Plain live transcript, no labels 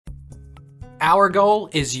Our goal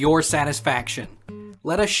is your satisfaction.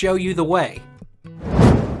 Let us show you the way.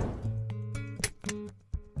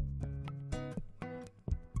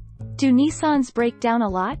 Do Nissans break down a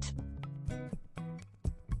lot?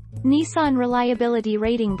 Nissan Reliability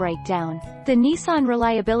Rating Breakdown. The Nissan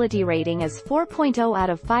Reliability Rating is 4.0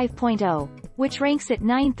 out of 5.0, which ranks it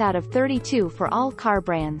 9th out of 32 for all car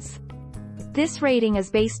brands. This rating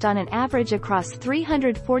is based on an average across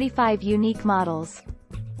 345 unique models.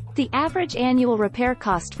 The average annual repair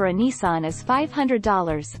cost for a Nissan is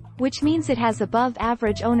 $500, which means it has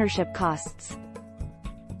above-average ownership costs.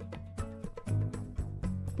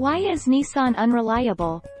 Why is Nissan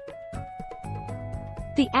unreliable?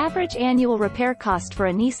 The average annual repair cost for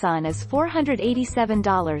a Nissan is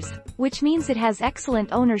 $487, which means it has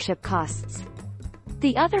excellent ownership costs.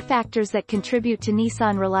 The other factors that contribute to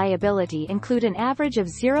Nissan reliability include an average of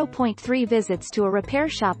 0.3 visits to a repair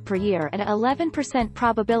shop per year and an 11%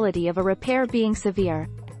 probability of a repair being severe.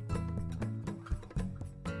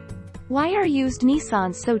 Why are used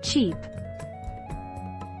Nissans so cheap?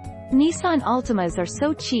 Nissan Altimas are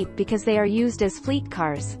so cheap because they are used as fleet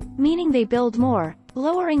cars, meaning they build more,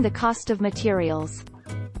 lowering the cost of materials.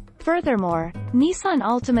 Furthermore, Nissan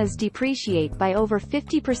Altimas depreciate by over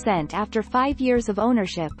 50% after 5 years of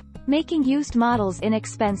ownership, making used models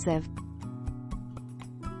inexpensive.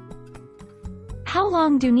 How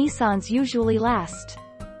long do Nissans usually last?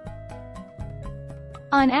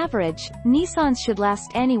 On average, Nissans should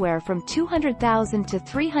last anywhere from 200,000 to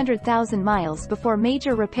 300,000 miles before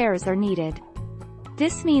major repairs are needed.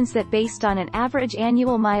 This means that based on an average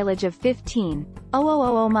annual mileage of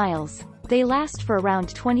 15,000 miles, they last for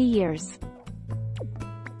around 20 years.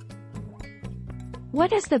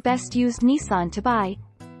 What is the best used Nissan to buy?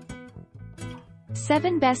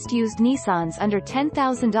 7 best used Nissans under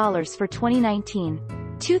 $10,000 for 2019.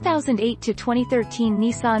 2008 to 2013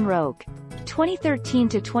 Nissan Rogue. 2013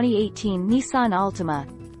 to 2018 Nissan Altima.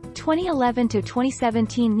 2011 to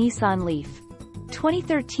 2017 Nissan Leaf.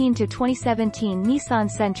 2013 to 2017 Nissan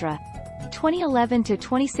Sentra. 2011 to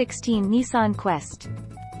 2016 Nissan Quest.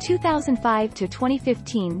 2005 to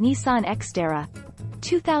 2015 Nissan Xterra.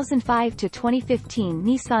 2005 to 2015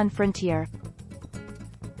 Nissan Frontier.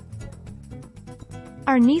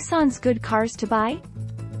 Are Nissans good cars to buy?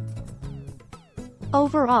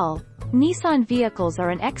 Overall, Nissan vehicles are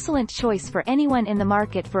an excellent choice for anyone in the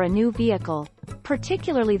market for a new vehicle,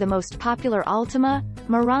 particularly the most popular Altima,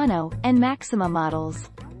 Murano, and Maxima models.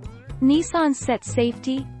 Nissan sets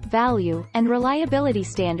safety, value, and reliability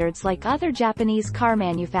standards like other Japanese car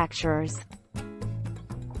manufacturers.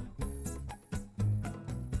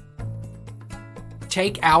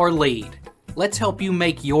 Take our lead. Let's help you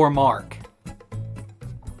make your mark.